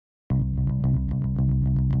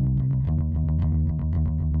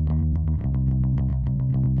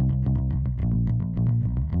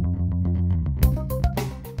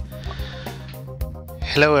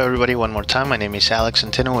Hello everybody, one more time. My name is Alex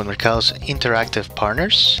Centeno with Mercado's Interactive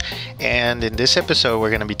Partners, and in this episode we're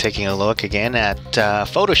going to be taking a look again at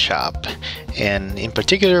Photoshop, and in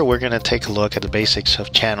particular we're going to take a look at the basics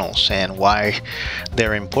of channels and why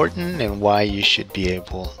they're important and why you should be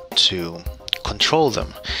able to control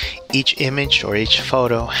them. Each image or each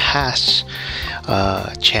photo has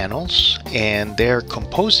channels, and they're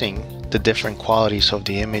composing the different qualities of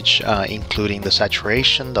the image, including the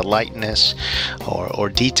saturation, the lightness or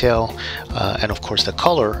detail, and of course the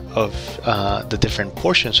color of the different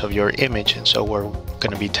portions of your image. And so we're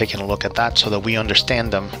going to be taking a look at that so that we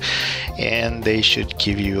understand them, and they should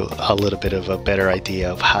give you a little bit of a better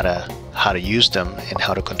idea of how to use them and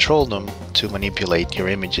how to control them to manipulate your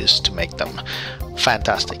images to make them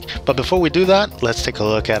fantastic. But before we do that, let's take a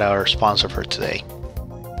look at our sponsor for today.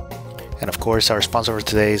 And of course, our sponsor for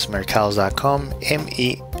today is Mercados.com,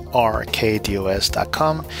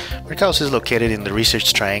 Mercados.com. Mercados is located in the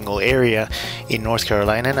Research Triangle area in North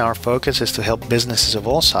Carolina, and our focus is to help businesses of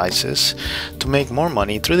all sizes to make more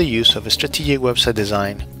money through the use of strategic website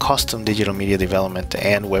design, custom digital media development,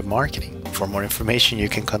 and web marketing. For more information, you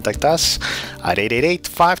can contact us at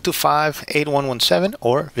 888-525-8117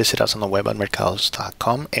 or visit us on the web at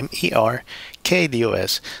Mercados.com,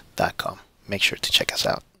 Merkados.com. Make sure to check us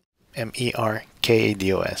out.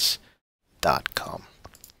 Merkados.com.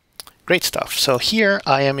 Great stuff. So here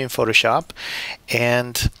I am in Photoshop,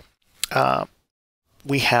 and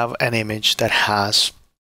we have an image that has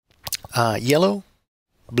yellow,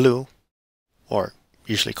 blue, or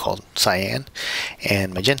usually called cyan,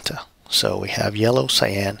 and magenta. So we have yellow,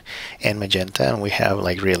 cyan, and magenta, and we have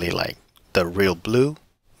really the real blue,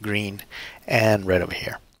 green, and red over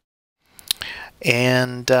here.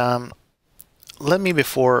 And let me,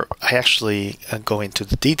 before I actually go into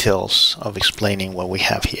the details of explaining what we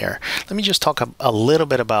have here, let me just talk a little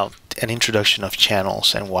bit about an introduction of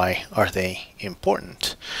channels and why are they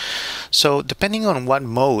important. So depending on what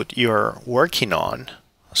mode you're working on,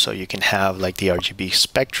 so you can have like the RGB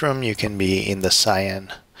spectrum, you can be in the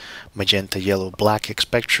cyan, magenta, yellow, black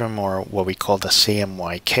spectrum, or what we call the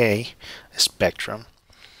CMYK spectrum.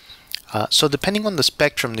 So depending on the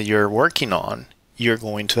spectrum that you're working on, you're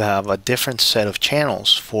going to have a different set of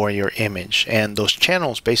channels for your image, and those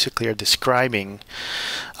channels basically are describing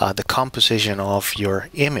the composition of your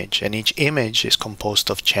image, and each image is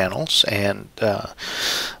composed of channels, and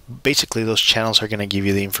basically those channels are going to give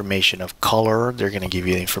you the information of color, they're going to give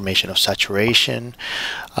you the information of saturation,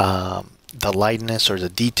 the lightness or the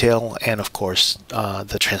detail, and of course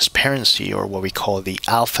the transparency, or what we call the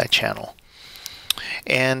alpha channel.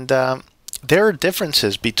 And there are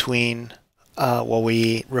differences between what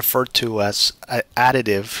we refer to as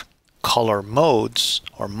additive color modes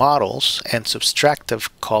or models and subtractive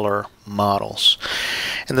color models.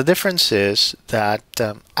 And the difference is that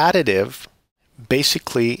additive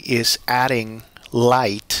basically is adding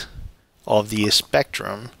light of the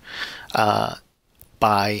spectrum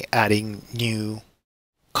by adding new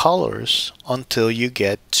colors until you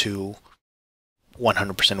get to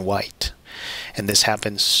 100% white. And this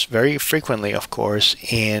happens very frequently, of course,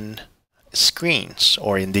 in screens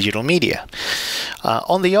or in digital media.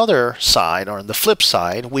 On the other side, or on the flip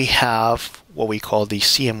side, we have what we call the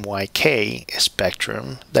CMYK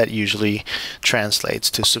spectrum that usually translates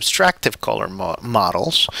to subtractive color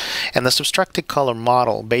models. And the subtractive color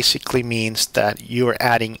model basically means that you're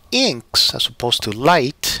adding inks as opposed to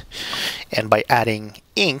light, and by adding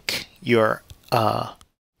ink you're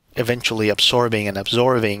eventually absorbing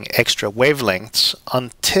extra wavelengths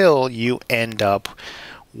until you end up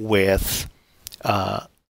with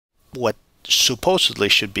what supposedly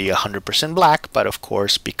should be 100% black, but of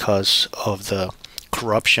course because of the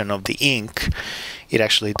corruption of the ink, it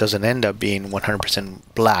actually doesn't end up being 100%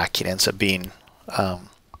 black. It ends up being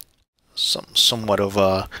somewhat of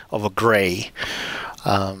a gray,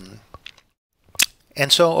 and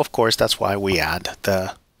so of course that's why we add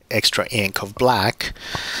the extra ink of black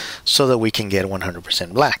so that we can get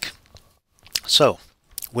 100% black. So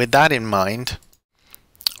with that in mind,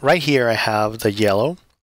 right here I have the yellow,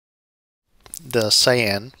 the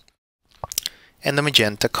cyan, and the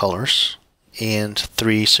magenta colors in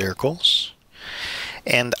 3 circles,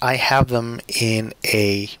 and I have them in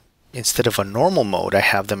instead of a normal mode, I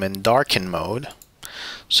have them in darken mode.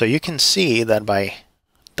 So you can see that by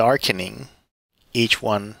darkening each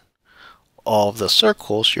one of the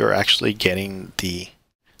circles, you're actually getting the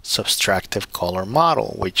subtractive color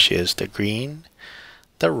model, which is the green,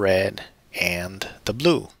 the red, and the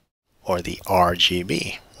blue, or the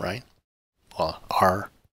RGB, right? Well,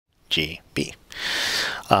 RGB.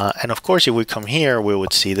 And of course, if we come here, we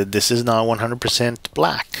would see that this is not 100%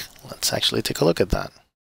 black. Let's actually take a look at that.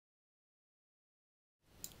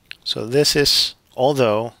 So this is,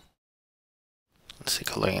 although, let's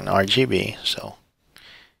take a look in RGB. So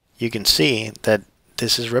you can see that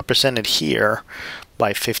this is represented here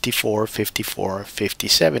by 54, 54,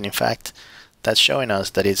 57. In fact, that's showing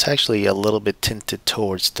us that it's actually a little bit tinted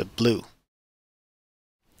towards the blue.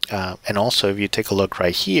 And also, if you take a look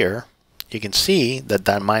right here, you can see that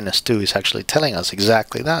that -2 is actually telling us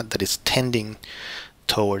exactly that it's tending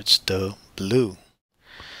towards the blue.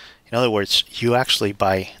 In other words, you actually,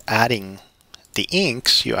 by adding the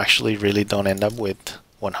inks, you actually really don't end up with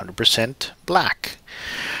 100% black.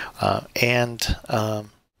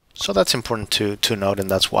 So that's important to note, and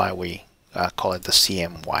that's why we call it the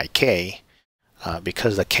CMYK,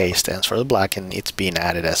 because the K stands for the black and it's being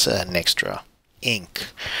added as an extra ink.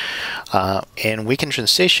 And we can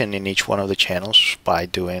transition in each one of the channels by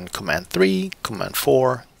doing Command 3, Command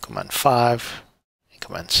 4, Command 5, and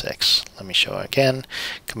Command 6. Let me show again.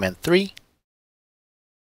 Command 3.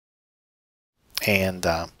 And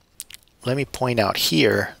let me point out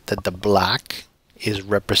here that the black is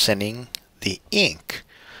representing the ink.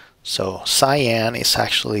 So cyan is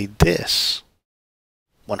actually this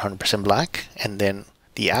 100% black, and then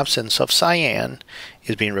the absence of cyan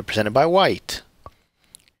is being represented by white.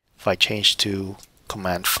 If I change to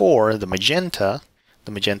Command 4, the magenta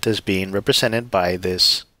is being represented by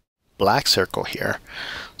this black circle here.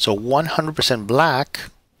 So 100%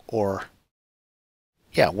 black, or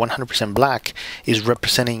yeah, 100% black is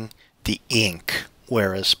representing the ink,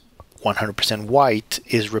 whereas 100% white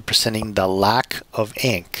is representing the lack of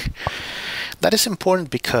ink. That is important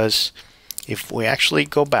because if we actually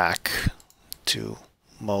go back to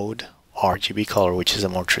mode RGB color, which is a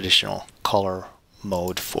more traditional color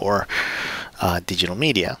mode for digital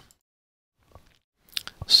media.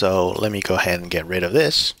 So let me go ahead and get rid of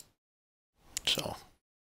this. So,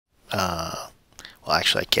 well,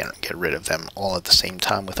 actually I can't get rid of them all at the same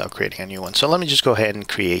time without creating a new one. So let me just go ahead and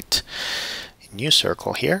create a new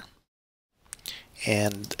circle here.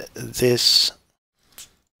 And this,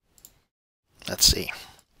 let's see.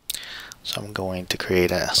 So I'm going to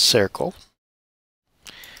create a circle.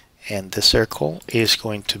 And the circle is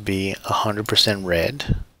going to be 100%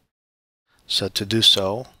 red. So to do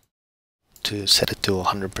so, to set it to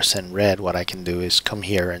 100% red, what I can do is come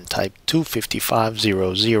here and type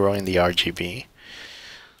 25500 in the RGB.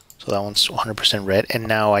 So that one's 100% red, and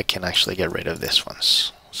now I can actually get rid of this one.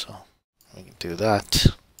 So we can do that.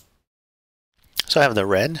 So I have the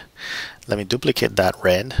red. Let me duplicate that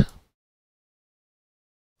red.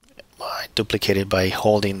 I duplicate it by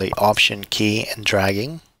holding the Option key and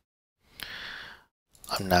dragging.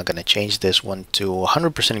 I'm now going to change this one to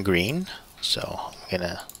 100% green. So I'm going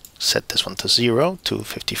to set this one to 0,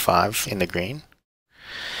 255 in the green.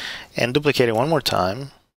 And duplicate it one more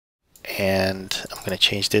time. And I'm going to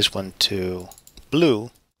change this one to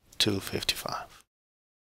blue, 255.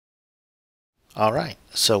 Alright,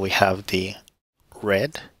 so we have the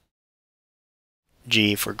red,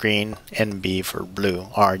 G for green, and B for blue,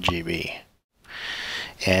 RGB.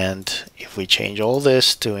 And if we change all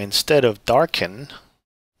this to, instead of darken,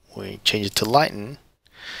 we change it to lighten,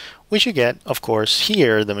 we should get, of course,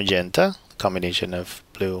 here the magenta, combination of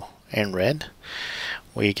blue and red.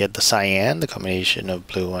 We get the cyan, the combination of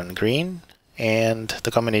blue and green, and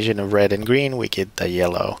the combination of red and green, we get the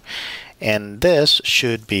yellow. And this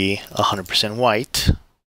should be 100% white.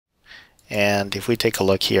 And if we take a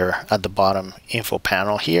look here at the bottom info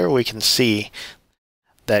panel here, we can see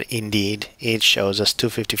that indeed it shows us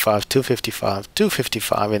 255, 255,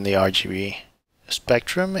 255 in the RGB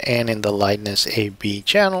spectrum, and in the lightness AB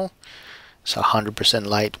channel, it's 100%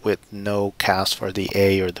 light with no cast for the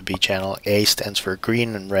A or the B channel. A stands for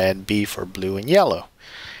green and red, B for blue and yellow.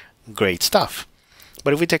 Great stuff.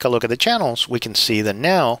 But if we take a look at the channels, we can see that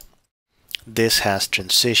now this has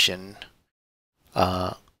transitioned,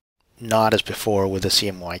 not as before with the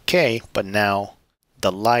CMYK, but now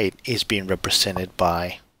the light is being represented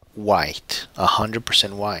by white,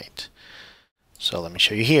 100% white. So let me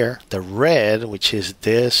show you here. The red, which is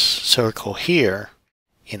this circle here,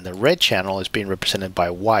 in the red channel is being represented by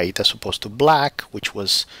white as opposed to black, which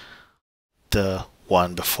was the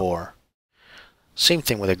one before. Same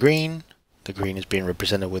thing with the green. The green is being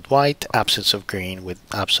represented with white, absence of green with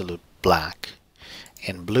absolute black.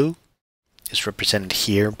 And blue is represented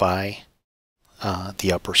here by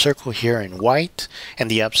the upper circle here in white, and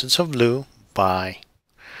the absence of blue by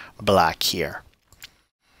black here.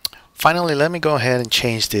 Finally, let me go ahead and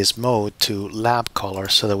change this mode to lab color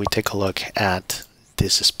so that we take a look at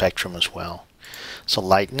this spectrum as well. So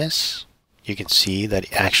lightness, you can see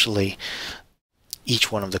that actually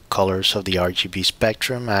each one of the colors of the RGB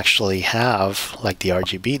spectrum actually have, like the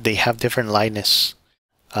RGB, they have different lightness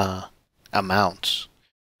amounts.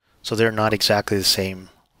 So they're not exactly the same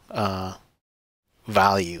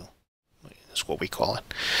value, is what we call it.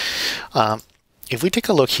 If we take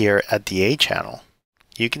a look here at the A channel,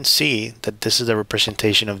 you can see that this is a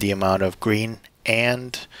representation of the amount of green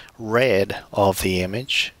and red of the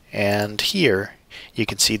image, and here you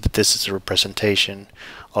can see that this is a representation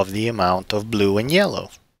of the amount of blue and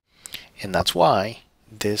yellow. And that's why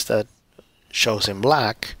this that shows in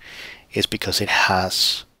black is because it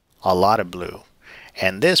has a lot of blue,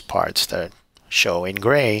 and this parts that show in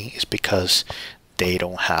gray is because they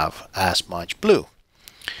don't have as much blue.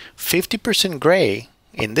 50% gray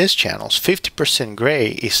in this channels, 50% gray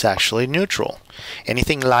is actually neutral.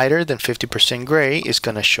 Anything lighter than 50% gray is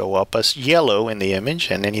going to show up as yellow in the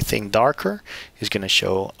image, and anything darker is going to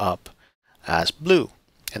show up as blue.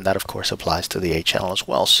 And that of course applies to the A channel as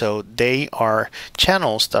well. So they are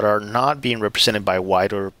channels that are not being represented by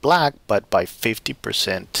white or black, but by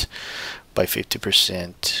 50%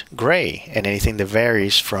 gray. And anything that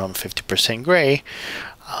varies from 50% gray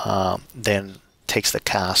then takes the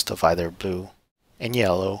cast of either blue and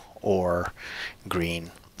yellow or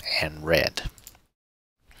green and red.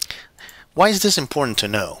 Why is this important to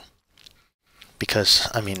know? Because,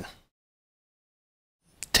 I mean,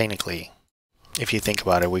 technically, if you think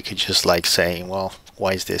about it, we could just like say, well,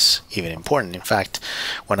 why is this even important? In fact,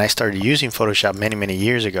 when I started using Photoshop many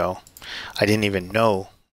years ago, I didn't even know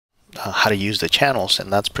how to use the channels,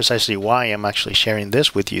 and that's precisely why I'm actually sharing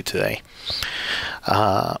this with you today.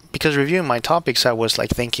 Because reviewing my topics, I was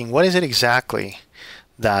like thinking, what is it exactly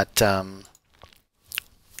that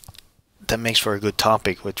that makes for a good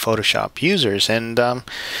topic with Photoshop users? And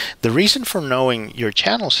the reason for knowing your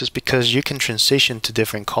channels is because you can transition to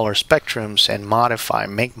different color spectrums and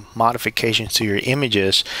make modifications to your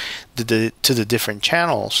images to the different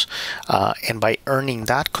channels, and by earning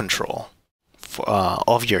that control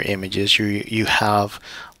of your images, you have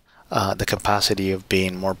the capacity of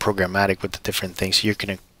being more programmatic with the different things you're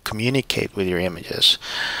going to communicate with your images.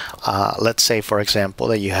 Let's say, for example,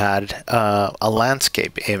 that you had a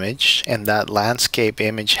landscape image, and that landscape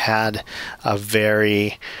image had a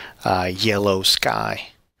very yellow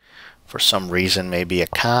sky. For some reason, maybe a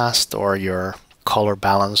cast or your color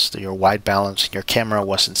balance, your white balance in your camera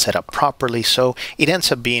wasn't set up properly, so it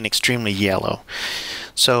ends up being extremely yellow.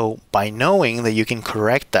 So by knowing that you can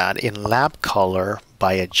correct that in lab color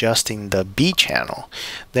by adjusting the B channel,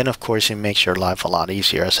 then of course it makes your life a lot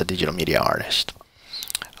easier as a digital media artist.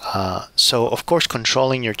 So of course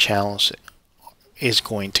controlling your channels is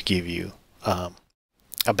going to give you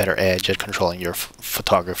a better edge at controlling your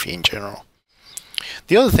photography in general.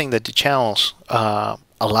 The other thing that the channels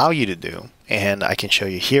allow you to do, and I can show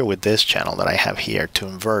you here with this channel that I have here to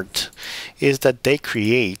invert, is that they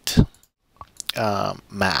create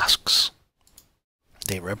masks.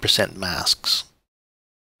 They represent masks,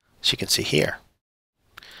 as you can see here.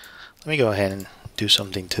 Let me go ahead and do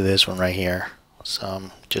something to this one right here. So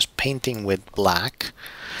I'm just painting with black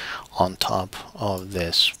on top of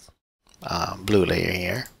this blue layer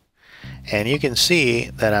here, and you can see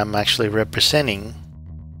that I'm actually representing.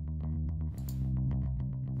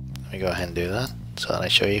 Let me go ahead and do that so that I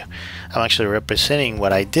show you. I'm actually representing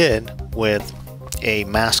what I did with a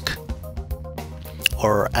mask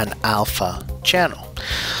or an alpha channel.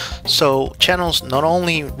 So channels not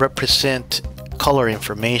only represent color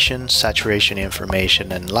information, saturation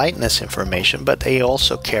information, and lightness information, but they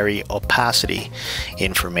also carry opacity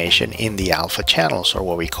information in the alpha channels, or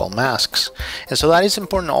what we call masks. And so that is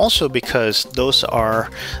important also because those are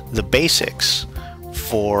the basics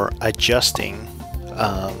for adjusting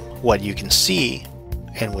what you can see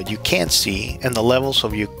and what you can't see, and the levels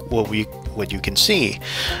of what you can see.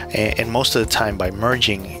 And most of the time, by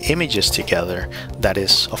merging images together, that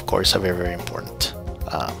is of course a very important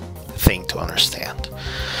thing to understand.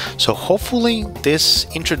 So hopefully this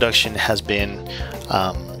introduction has been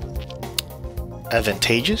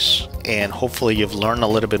advantageous, and hopefully you've learned a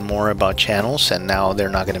little bit more about channels, and now they're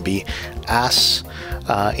not going to be as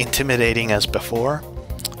intimidating as before.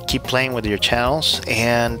 Keep playing with your channels,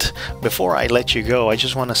 and before I let you go, I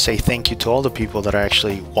just want to say thank you to all the people that are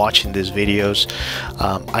actually watching these videos.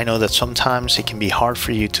 I know that sometimes it can be hard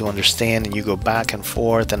for you to understand, and you go back and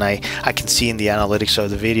forth, and I can see in the analytics of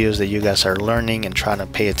the videos that you guys are learning and trying to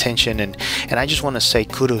pay attention, and I just want to say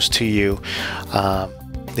kudos to you,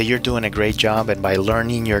 that you're doing a great job, and by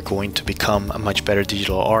learning you're going to become a much better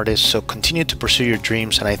digital artist. So continue to pursue your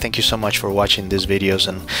dreams, and I thank you so much for watching these videos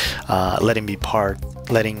and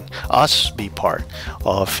letting us be part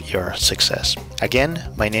of your success.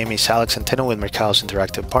 Again, my name is Alex Centeno with Mercados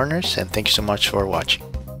Interactive Partners, and thank you so much for watching.